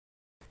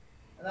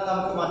എന്നാൽ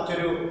നമുക്ക്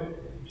മറ്റൊരു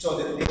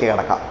ചോദ്യത്തിലേക്ക്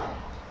കിടക്കാം.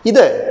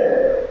 ഇത്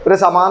ഒരു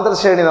സമാന്തര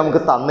ശ്രേണി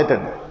നമുക്ക്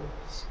തന്നിട്ടുണ്ട്.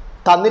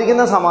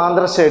 തന്നിരിക്കുന്ന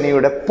സമാന്തര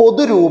ശ്രേണിയുടെ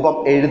പൊതുരൂപം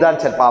എഴുതാൻ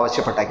ചിലപ്പോൾ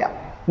ആവശ്യപ്പെട്ടേക്കാം.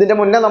 ഇതിൻ്റെ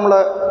മുന്നേ നമ്മൾ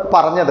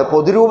പറഞ്ഞത്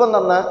പൊതുരൂപം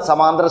തന്ന്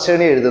സമാന്തര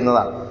ശ്രേണി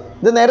എഴുതുന്നതാണ്.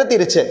 ഇത് നേരെ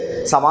തിരിച്ച്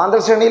സമാന്തര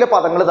ശ്രേണിയിലെ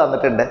പദങ്ങൾ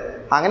തന്നിട്ടുണ്ട്.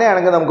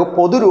 അങ്ങനെയാണെങ്കിൽ നമുക്ക്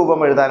പൊതുരൂപം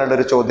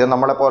എഴുതാനുള്ളൊരു ചോദ്യം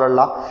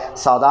നമ്മളെപ്പോലുള്ള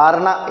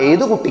സാധാരണ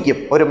ഏത് കുട്ടിക്കും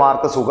ഒരു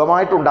മാർക്ക്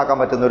സുഖമായിട്ട് ഉണ്ടാക്കാൻ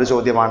പറ്റുന്ന ഒരു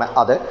ചോദ്യമാണ്.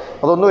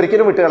 അതൊന്നും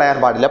ഒരിക്കലും വിട്ട് കളയാൻ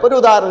പാടില്ല. അപ്പോൾ ഒരു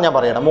ഉദാഹരണം ഞാൻ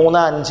പറയണം. 3,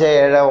 5,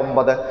 7,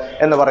 9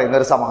 എന്ന് പറയുന്ന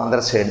ഒരു സമാന്തര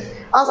ശ്രേണി.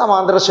 ആ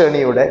സമാന്തര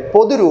ശ്രേണിയുടെ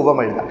പൊതുരൂപം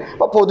എഴുതാം.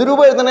 അപ്പോൾ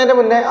പൊതുരൂപം എഴുതുന്നതിന്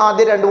മുന്നേ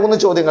ആദ്യം 2-3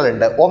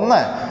 ചോദ്യങ്ങളുണ്ട്. ഒന്ന്,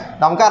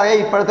 നമുക്കറിയാം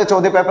ഇപ്പോഴത്തെ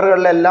ചോദ്യ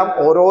പേപ്പറുകളിലെല്ലാം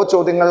ഓരോ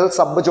ചോദ്യങ്ങൾ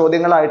സബ്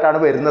ചോദ്യങ്ങളായിട്ടാണ്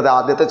വരുന്നത്.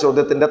 ആദ്യത്തെ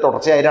ചോദ്യത്തിൻ്റെ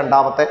തുടർച്ചയായി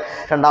രണ്ടാമത്തെ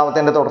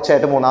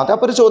തുടർച്ചയായിട്ട് മൂന്നാമത്തെ.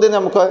 അപ്പോൾ ഒരു ചോദ്യം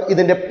നമുക്ക്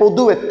ഇതിൻ്റെ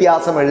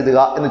പൊതുവ്യത്യാസം എഴുതുക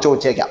എന്ന്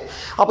ചോദിച്ചേക്കാം.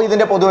 അപ്പോൾ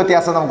ഇതിൻ്റെ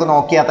പൊതുവ്യത്യാസം നമുക്ക്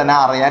നോക്കിയാൽ തന്നെ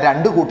അറിയാം.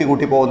 2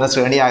 കൂട്ടി പോകുന്ന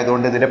ശ്രേണി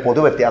ആയതുകൊണ്ട് ഇതിൻ്റെ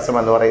പൊതുവ്യത്യാസം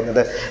എന്ന്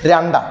പറയുന്നത്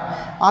 2ആണ്.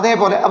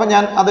 അതേപോലെ അപ്പം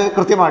ഞാൻ അത്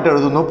കൃത്യമായിട്ട്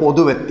എഴുതുന്നു.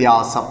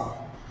 പൊതുവ്യത്യാസം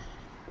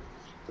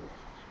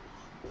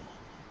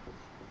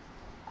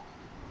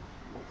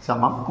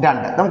സമം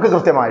 2 നമുക്ക്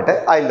കൃത്യമായിട്ട്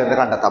അതിൽ നിന്ന്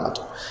കണ്ടെത്താൻ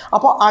പറ്റും.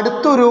 അപ്പോൾ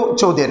അടുത്തൊരു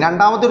ചോദ്യം,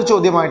 രണ്ടാമത്തെ ഒരു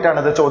ചോദ്യമായിട്ടാണ്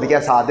ഇത്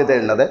ചോദിക്കാൻ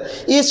സാധ്യതയുള്ളത്.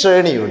 ഈ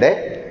ശ്രേണിയുടെ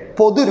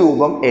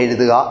പൊതുരൂപം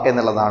എഴുതുക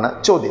എന്നുള്ളതാണ്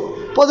ചോദ്യം.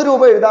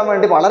 പൊതുരൂപം എഴുതാൻ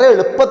വേണ്ടി വളരെ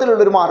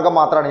എളുപ്പത്തിലുള്ളൊരു മാർഗ്ഗം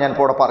മാത്രമാണ് ഞാൻ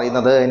ഇപ്പോൾ ഇവിടെ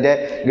പറയുന്നത്. അതിൻ്റെ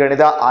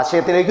ഗണിത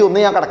ആശയത്തിലേക്ക്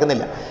ഒന്നും ഞാൻ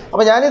കടക്കുന്നില്ല.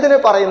 അപ്പോൾ ഞാനിതിന്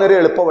പറയുന്നൊരു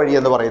എളുപ്പ വഴി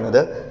എന്ന് പറയുന്നത്,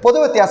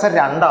 പൊതുവ്യത്യാസം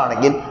 2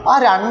 ആണെങ്കിൽ ആ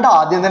 2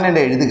 ആദ്യം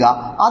തന്നെ എഴുതുക.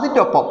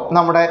 അതിൻ്റെ ഒപ്പം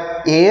നമ്മുടെ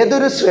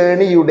ഏതൊരു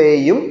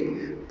ശ്രേണിയുടെയും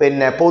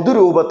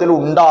പൊതുരൂപത്തിൽ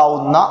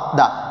ഉണ്ടാവുന്ന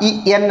ഈ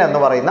n എന്ന്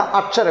പറയുന്ന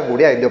അക്ഷരം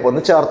കൂടി അതിൻ്റെ ഒപ്പം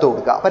ഒന്ന് ചേർത്ത്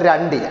കൊടുക്കുക. അപ്പം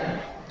 2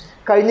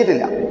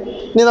 കഴിഞ്ഞിട്ടില്ല.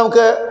 ഇനി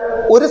നമുക്ക്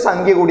ഒരു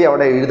സംഖ്യ കൂടി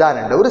അവിടെ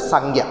എഴുതാനുണ്ട്. ഒരു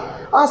സംഖ്യ.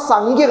 ആ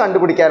സംഖ്യ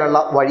കണ്ടുപിടിക്കാനുള്ള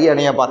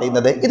വഴിയാണ് ഞാൻ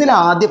പറയുന്നത്. ഇതിൽ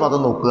ആദ്യ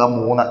പദം നോക്കുക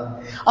 3.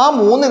 ആ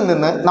 3-ൽ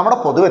നിന്ന് നമ്മുടെ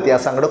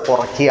പൊതുവ്യത്യാസം അങ്ങോട്ട്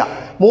കുറയ്ക്കുക.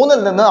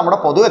 3-ൽ നിന്ന് നമ്മുടെ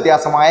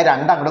പൊതുവ്യത്യാസമായ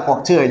 2 അങ്ങോട്ട്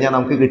കുറച്ച് കഴിഞ്ഞാൽ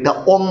നമുക്ക് കിട്ടുക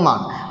 1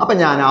 ആണ്. അപ്പം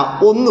ഞാൻ ആ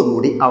 1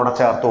 കൂടി അവിടെ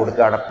ചേർത്ത്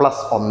കൊടുക്കുകയാണ്.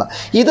 +1.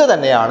 ഇത്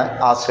തന്നെയാണ്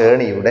ആ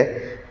ശ്രേണിയുടെ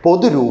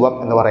പൊതുരൂപം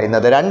എന്ന്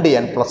പറയുന്നത്.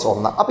 2n +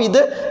 1. അപ്പോൾ ഇത്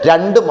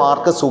 2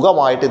 മാർക്ക്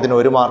സുഖമായിട്ട്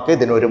ഇതിനൊരു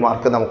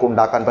മാർക്ക് നമുക്ക്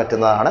ഉണ്ടാക്കാൻ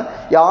പറ്റുന്നതാണ്.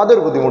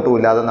 യാതൊരു ബുദ്ധിമുട്ടും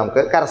ഇല്ലാതെ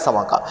നമുക്ക്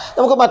കരസ്ഥമാക്കാം.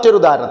 നമുക്ക് മറ്റൊരു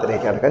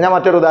ഉദാഹരണത്തിലേക്ക് എടുക്കാം. ഞാൻ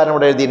മറ്റൊരു ഉദാഹരണം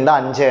ഇവിടെ എഴുതിയിട്ടുണ്ട്.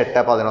 5,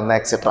 8, 11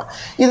 എക്സെട്ര.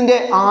 ഇതിൻ്റെ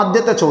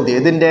ആദ്യത്തെ ചോദ്യം,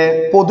 ഇതിൻ്റെ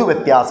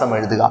പൊതുവ്യത്യാസം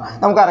എഴുതുക.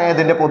 നമുക്കറിയാം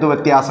ഇതിൻ്റെ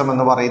പൊതുവ്യത്യാസം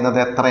എന്ന്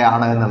പറയുന്നത്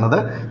എത്രയാണ് എന്നുള്ളത്.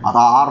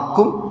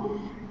 അതാർക്കും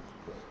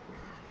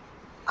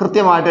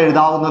കൃത്യമായിട്ട്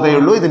എഴുതാവുന്നതേ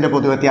ഉള്ളൂ. ഇതിൻ്റെ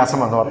പൊതുവ്യത്യാസം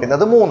എന്ന്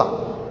പറയുന്നത് 3.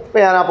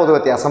 അപ്പോൾ ഞാൻ ആ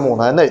പൊതുവ്യത്യാസം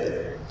 3 എന്ന് എഴുതി.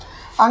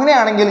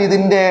 അങ്ങനെയാണെങ്കിൽ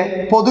ഇതിൻ്റെ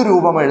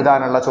പൊതുരൂപം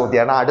എഴുതാനുള്ള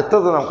ചോദ്യമാണ്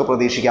അടുത്തത് നമുക്ക്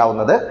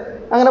പ്രതീക്ഷിക്കാവുന്നത്.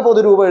 അങ്ങനെ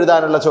പൊതുരൂപം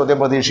എഴുതാനുള്ള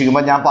ചോദ്യം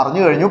പ്രതീക്ഷിക്കുമ്പോൾ ഞാൻ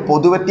പറഞ്ഞു കഴിഞ്ഞു,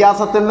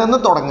 പൊതുവ്യത്യാസത്തിൽ നിന്ന്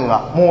തുടങ്ങുക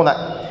 3.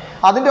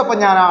 അതിൻ്റെ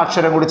ഒപ്പം ഞാൻ ആ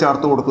അക്ഷരം കൂടി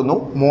ചേർത്ത് കൊടുക്കുന്നു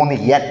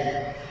 3n.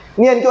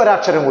 ഇനി എനിക്ക്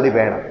ഒരക്ഷരം കൂടി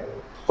വേണം,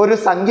 ഒരു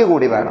സംഖ്യ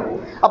കൂടി വേണം.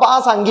 അപ്പോൾ ആ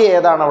സംഖ്യ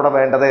ഏതാണ് അവിടെ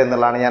വേണ്ടത്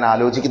എന്നുള്ളതാണ് ഞാൻ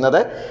ആലോചിക്കുന്നത്.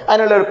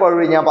 അതിനുള്ള ഒരു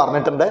വഴി ഞാൻ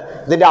പറഞ്ഞിട്ടുണ്ട്.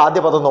 ഇതിൻ്റെ ആദ്യ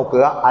പദം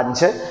നോക്കുക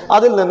 5.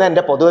 അതിൽ നിന്ന്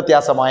എൻ്റെ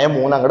പൊതുവ്യത്യാസമായ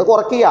 3 അങ്ങോട്ട്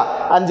കുറയ്ക്കുക.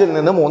 5-ൽ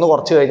നിന്ന് 3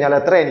 കുറച്ച് കഴിഞ്ഞാൽ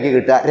എത്ര എനിക്ക്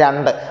കിട്ടുക?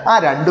 2. ആ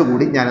 2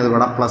 കൂടി ഞാനത്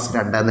ഇവിടെ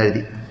 +2 എന്ന്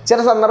എഴുതി. ചില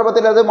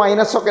സന്ദർഭത്തിൽ അത്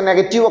മൈനസൊക്കെ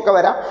നെഗറ്റീവൊക്കെ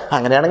വരാം.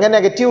 അങ്ങനെയാണെങ്കിൽ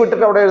നെഗറ്റീവ്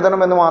ഇട്ടിട്ട് അവിടെ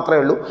എഴുതണമെന്ന് മാത്രമേ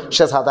ഉള്ളൂ.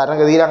 പക്ഷേ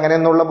സാധാരണഗതിയിൽ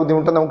അങ്ങനെയൊന്നുള്ള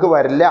ബുദ്ധിമുട്ട് നമുക്ക്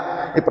വരില്ല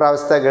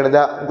ഇപ്രാവശ്യത്തെ ഗണിത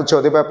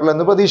ചോദ്യ പേപ്പറിൽ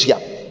എന്ന്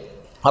പ്രതീക്ഷിക്കാം.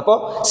 അപ്പോൾ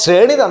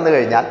ശ്രേണി തന്നു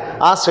കഴിഞ്ഞാൽ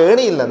ആ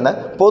ശ്രേണിയിൽ നിന്ന്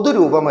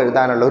പൊതുരൂപം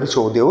എഴുതാനുള്ള ഒരു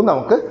ചോദ്യവും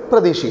നമുക്ക്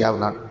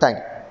പ്രതീക്ഷിക്കാവുന്നതാണ്. Thank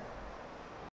you.